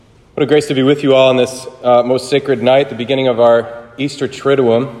What a grace to be with you all on this most sacred night, the beginning of our Easter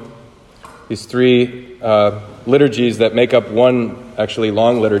Triduum. These three liturgies that make up one actually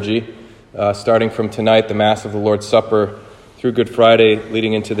long liturgy, starting from tonight, the Mass of the Lord's Supper, through Good Friday,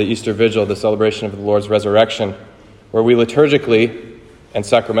 leading into the Easter Vigil, the celebration of the Lord's resurrection, where we liturgically and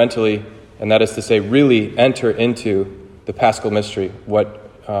sacramentally, and that is to say, really enter into the Paschal mystery,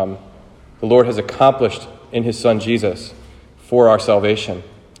 what the Lord has accomplished in his Son Jesus for our salvation.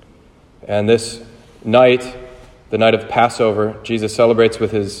 And this night, the night of Passover, Jesus celebrates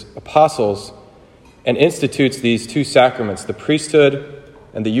with his apostles and institutes these two sacraments, the priesthood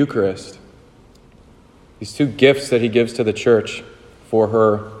and the Eucharist. These two gifts that he gives to the church for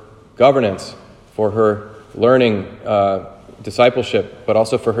her governance, for her learning, discipleship, but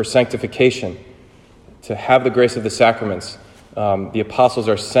also for her sanctification. To have the grace of the sacraments, the apostles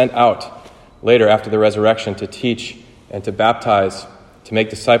are sent out later after the resurrection to teach and to baptize, to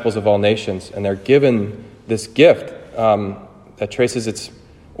make disciples of all nations. And they're given this gift that traces its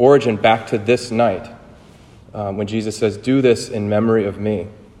origin back to this night, when Jesus says, "Do this in memory of me." And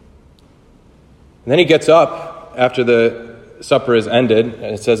then he gets up after the supper is ended,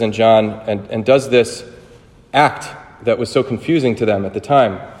 and it says in John, and does this act that was so confusing to them at the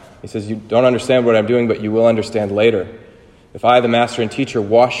time. He says, "You don't understand what I'm doing, but you will understand later. If I, the master and teacher,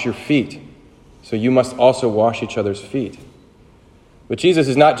 wash your feet, so you must also wash each other's feet." But Jesus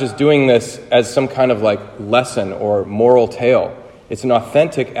is not just doing this as some kind of lesson or moral tale. It's an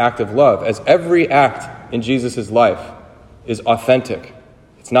authentic act of love, as every act in Jesus' life is authentic.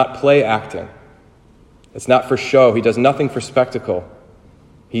 It's not play acting. It's not for show. He does nothing for spectacle.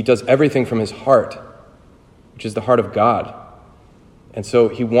 He does everything from his heart, which is the heart of God. And so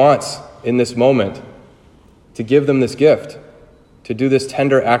he wants, in this moment, to give them this gift, to do this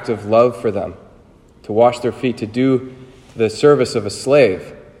tender act of love for them, to wash their feet, to do the service of a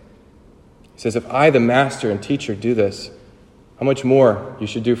slave. He says, if I, the master and teacher, do this, how much more you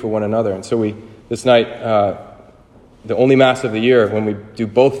should do for one another. And so this night, the only Mass of the year, when we do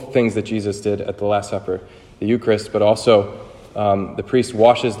both things that Jesus did at the Last Supper, the Eucharist, but also the priest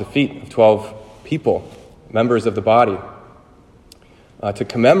washes the feet of 12 people, members of the body, to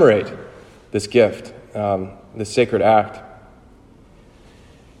commemorate this gift, this sacred act.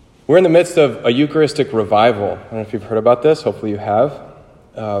 We're in the midst of a Eucharistic revival. I don't know if you've heard about this. Hopefully you have.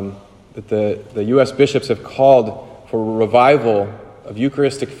 That the U.S. bishops have called for a revival of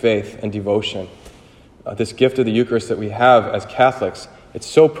Eucharistic faith and devotion. This gift of the Eucharist that we have as Catholics, it's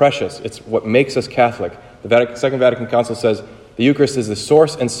so precious. It's what makes us Catholic. The Second Vatican Council says the Eucharist is the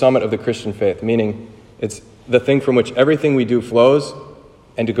source and summit of the Christian faith, meaning it's the thing from which everything we do flows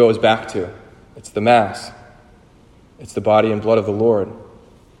and it goes back to. It's the Mass. It's the body and blood of the Lord.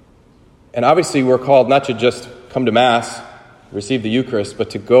 And obviously we're called not to just come to Mass, receive the Eucharist, but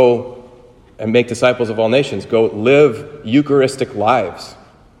to go and make disciples of all nations. Go live Eucharistic lives,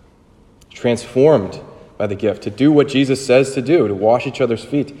 transformed by the gift, to do what Jesus says to do, to wash each other's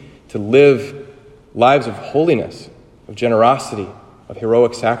feet, to live lives of holiness, of generosity, of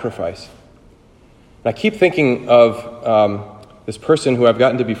heroic sacrifice. And I keep thinking of this person who I've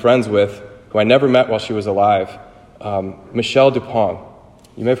gotten to be friends with, who I never met while she was alive, Michelle Dupont.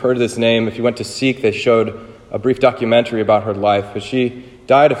 You may have heard of this name. If you went to Seek, they showed a brief documentary about her life. But she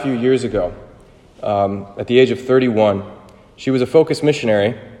died a few years ago, at the age of 31. She was a Focus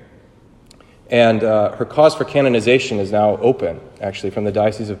missionary, and her cause for canonization is now open, actually, from the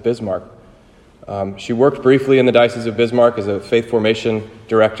Diocese of Bismarck. She worked briefly in the Diocese of Bismarck as a faith formation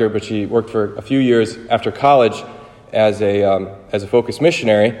director, but she worked for a few years after college as a Focus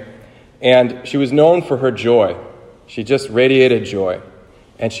missionary, and she was known for her joy. She just radiated joy.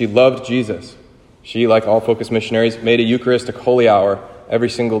 And she loved Jesus. She, like all Focus missionaries, made a Eucharistic holy hour every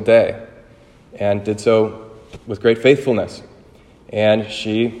single day and did so with great faithfulness. And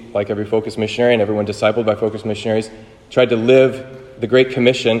she, like every Focus missionary and everyone discipled by Focus missionaries, tried to live the Great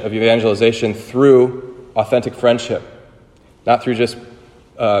Commission of evangelization through authentic friendship, not through just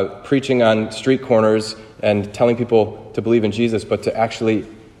preaching on street corners and telling people to believe in Jesus, but to actually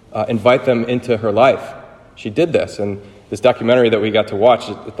invite them into her life. She did this, and this documentary that we got to watch,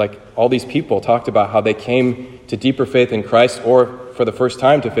 all these people talked about how they came to deeper faith in Christ, or for the first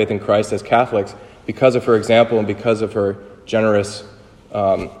time to faith in Christ as Catholics, because of her example and because of her generous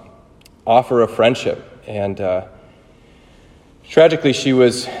offer of friendship. And tragically, she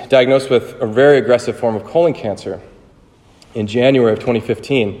was diagnosed with a very aggressive form of colon cancer in January of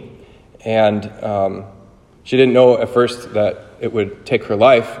 2015. And she didn't know at first that it would take her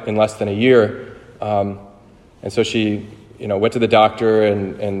life in less than a year. And so she went to the doctor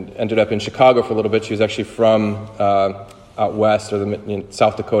and ended up in Chicago for a little bit. She was actually from out west, or the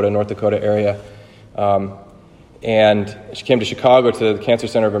South Dakota, North Dakota area. And she came to Chicago to the Cancer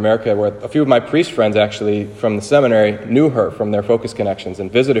Center of America, where a few of my priest friends actually from the seminary knew her from their Focus connections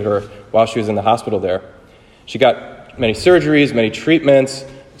and visited her while she was in the hospital there. She got many surgeries, many treatments,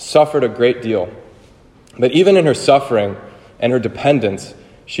 suffered a great deal. But even in her suffering and her dependence,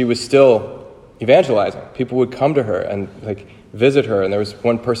 she was still evangelizing. People would come to her and visit her. And there was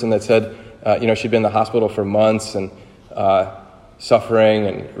one person that said, she'd been in the hospital for months and suffering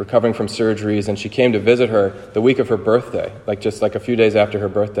and recovering from surgeries, and she came to visit her the week of her birthday, just a few days after her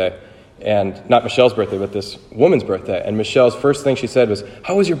birthday. And not Michelle's birthday, but this woman's birthday. And Michelle's first thing she said was,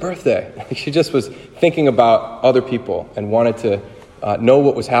 "How was your birthday?" She just was thinking about other people and wanted to know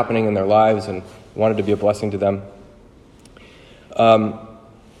what was happening in their lives and wanted to be a blessing to them.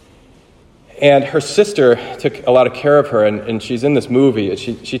 And her sister took a lot of care of her, and she's in this movie.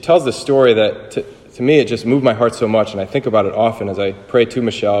 She tells this story that, to me, it just moved my heart so much, and I think about it often as I pray to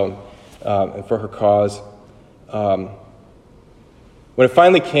Michelle and for her cause. When it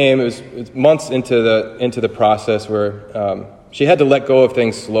finally came, it was months into the process where she had to let go of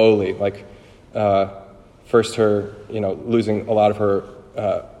things slowly, first her losing a lot of her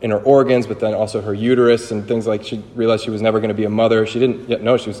inner organs, but then also her uterus and things. She realized she was never going to be a mother. She didn't yet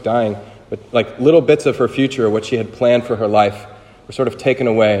know she was dying, but little bits of her future, what she had planned for her life, were sort of taken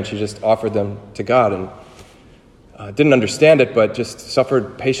away, and she just offered them to God and didn't understand it, but just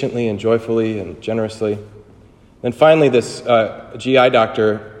suffered patiently and joyfully and generously. Then finally, this GI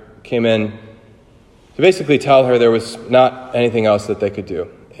doctor came in to basically tell her there was not anything else that they could do,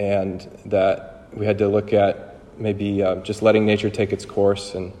 and that we had to look at maybe just letting nature take its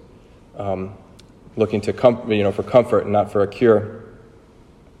course and looking to for comfort and not for a cure.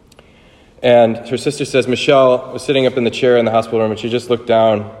 And her sister says Michelle was sitting up in the chair in the hospital room, and she just looked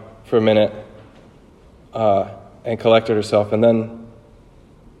down for a minute and collected herself, and then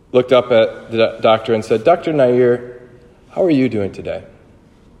looked up at the doctor and said, "Dr. Nair, how are you doing today?"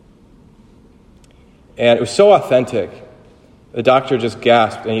 And it was so authentic. The doctor just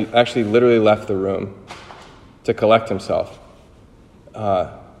gasped, and he actually literally left the room to collect himself.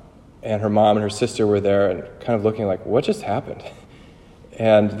 And her mom and her sister were there and kind of looking like, what just happened?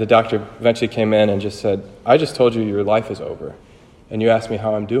 And the doctor eventually came in and just said, "I just told you your life is over, and you asked me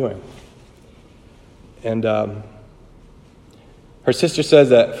how I'm doing." And her sister says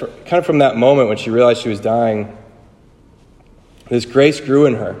that from that moment when she realized she was dying, this grace grew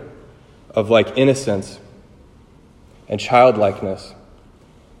in her of innocence and childlikeness,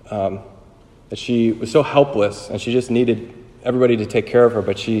 that she was so helpless and she just needed everybody to take care of her,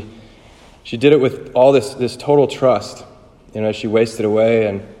 but she did it with all this total trust. She wasted away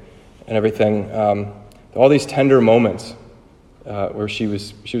and everything. All these tender moments where she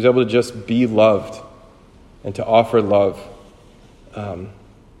was able to just be loved and to offer love. To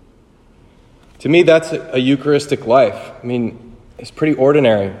me, that's a Eucharistic life. It's pretty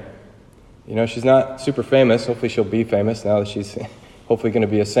ordinary. She's not super famous. Hopefully she'll be famous now that she's hopefully going to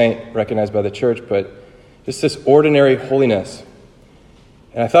be a saint recognized by the church, but just this ordinary holiness.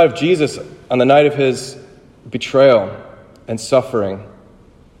 And I thought of Jesus on the night of his betrayal and suffering.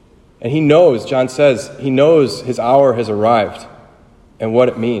 And he knows, John says, he knows his hour has arrived and what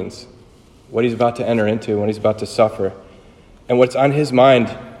it means, what he's about to enter into, when he's about to suffer. And what's on his mind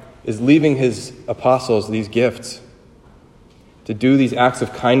is leaving his apostles these gifts, to do these acts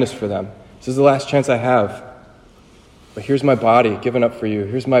of kindness for them. This is the last chance I have. But here's my body given up for you.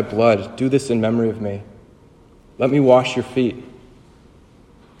 Here's my blood. Do this in memory of me. Let me wash your feet.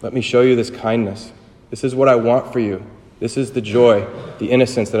 Let me show you this kindness. This is what I want for you. This is the joy, the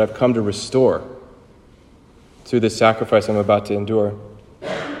innocence that I've come to restore through this sacrifice I'm about to endure.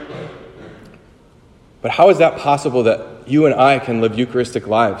 But how is that possible that you and I can live Eucharistic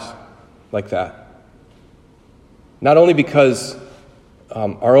lives like that? Not only because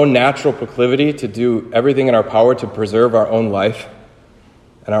our own natural proclivity to do everything in our power to preserve our own life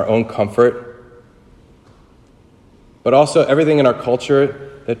and our own comfort, but also everything in our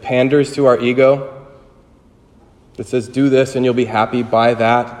culture that panders to our ego, that says, do this and you'll be happy, buy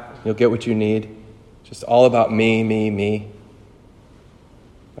that, you'll get what you need. Just all about me, me, me.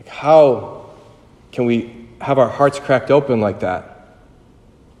 How can we have our hearts cracked open like that?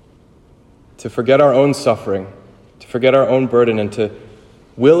 To forget our own suffering, to forget our own burden, and to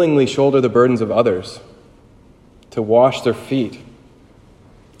willingly shoulder the burdens of others, to wash their feet.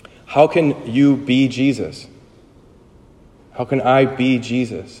 How can you be Jesus? How can I be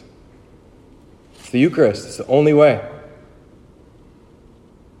Jesus? It's the Eucharist. It's the only way.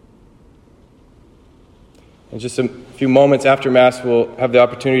 In just a few moments after Mass, we'll have the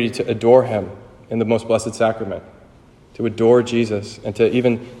opportunity to adore him in the Most Blessed Sacrament. to adore Jesus, and to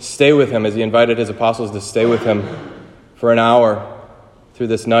even stay with him as he invited his apostles to stay with him for an hour through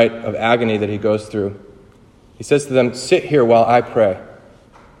this night of agony that he goes through. He says to them, "Sit here while I pray.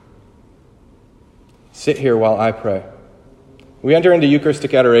 Sit here while I pray." We enter into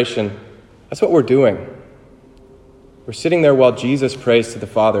Eucharistic adoration. That's what we're doing. We're sitting there while Jesus prays to the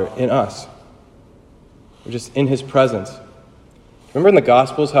Father in us. We're just in his presence. Remember in the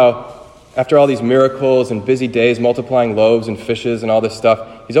Gospels how after all these miracles and busy days, multiplying loaves and fishes and all this stuff,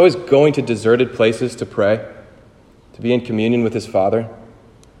 he's always going to deserted places to pray, to be in communion with his Father.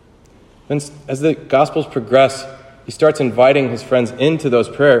 Then as the Gospels progress, he starts inviting his friends into those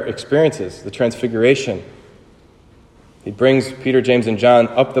prayer experiences, the transfiguration. He brings Peter, James, and John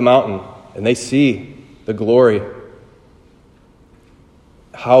up the mountain, and they see the glory,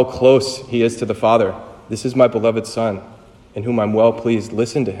 how close he is to the Father. "This is my beloved Son, in whom I'm well pleased.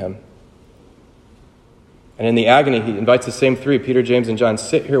 Listen to him." And in the agony, he invites the same three, Peter, James, and John,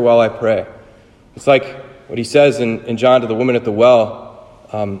 "Sit here while I pray." It's like what he says in John to the woman at the well.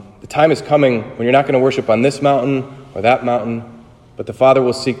 The time is coming when you're not going to worship on this mountain or that mountain, but the Father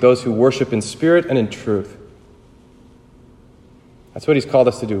will seek those who worship in spirit and in truth. That's what he's called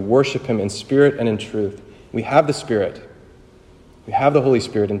us to do, worship him in spirit and in truth. We have the Spirit. We have the Holy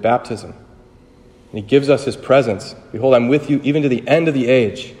Spirit in baptism. And he gives us his presence. "Behold, I'm with you even to the end of the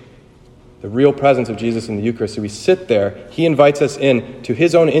age." The real presence of Jesus in the Eucharist. So we sit there. He invites us in to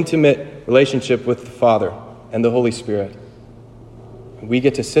his own intimate relationship with the Father and the Holy Spirit. And we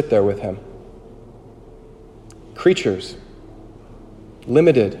get to sit there with him. Creatures,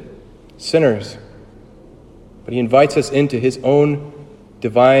 limited, sinners. But he invites us into his own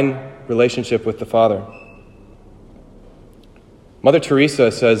divine relationship with the Father. Mother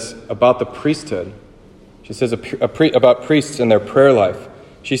Teresa says about the priesthood, she says about priests and their prayer life,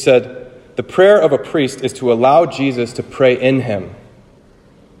 she said, "The prayer of a priest is to allow Jesus to pray in him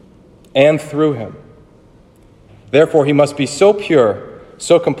and through him. Therefore, he must be so pure,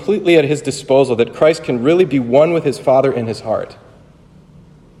 so completely at his disposal that Christ can really be one with his Father in his heart."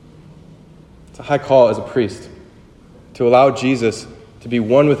 It's a high call as a priest, to allow Jesus to be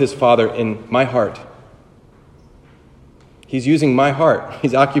one with his Father in my heart. He's using my heart.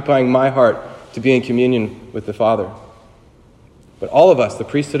 He's occupying my heart to be in communion with the Father. But all of us, the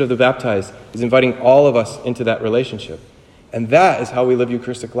priesthood of the baptized, is inviting all of us into that relationship. And that is how we live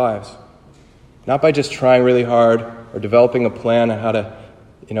Eucharistic lives. Not by just trying really hard or developing a plan on how to,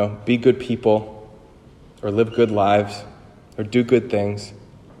 be good people or live good lives or do good things.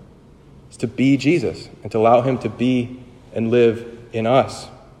 It's to be Jesus and to allow him to be and live in us.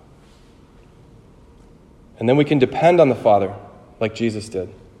 And then we can depend on the Father like Jesus did.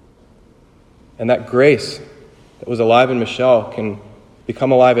 And that grace that was alive in Michelle can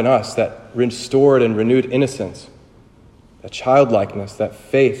become alive in us, that restored and renewed innocence, that childlikeness, that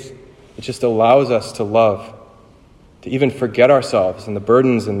faith. It just allows us to love, to even forget ourselves and the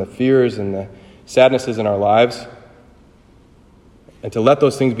burdens and the fears and the sadnesses in our lives, and to let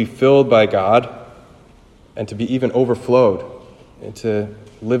those things be filled by God and to be even overflowed into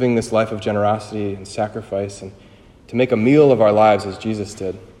living this life of generosity and sacrifice and to make a meal of our lives as Jesus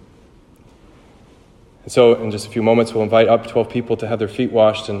did. And so in just a few moments, we'll invite up 12 people to have their feet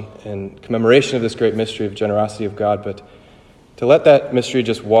washed in commemoration of this great mystery of generosity of God, but to let that mystery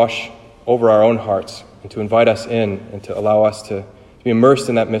just wash over our own hearts and to invite us in and to allow us to be immersed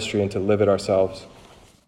in that mystery and to live it ourselves.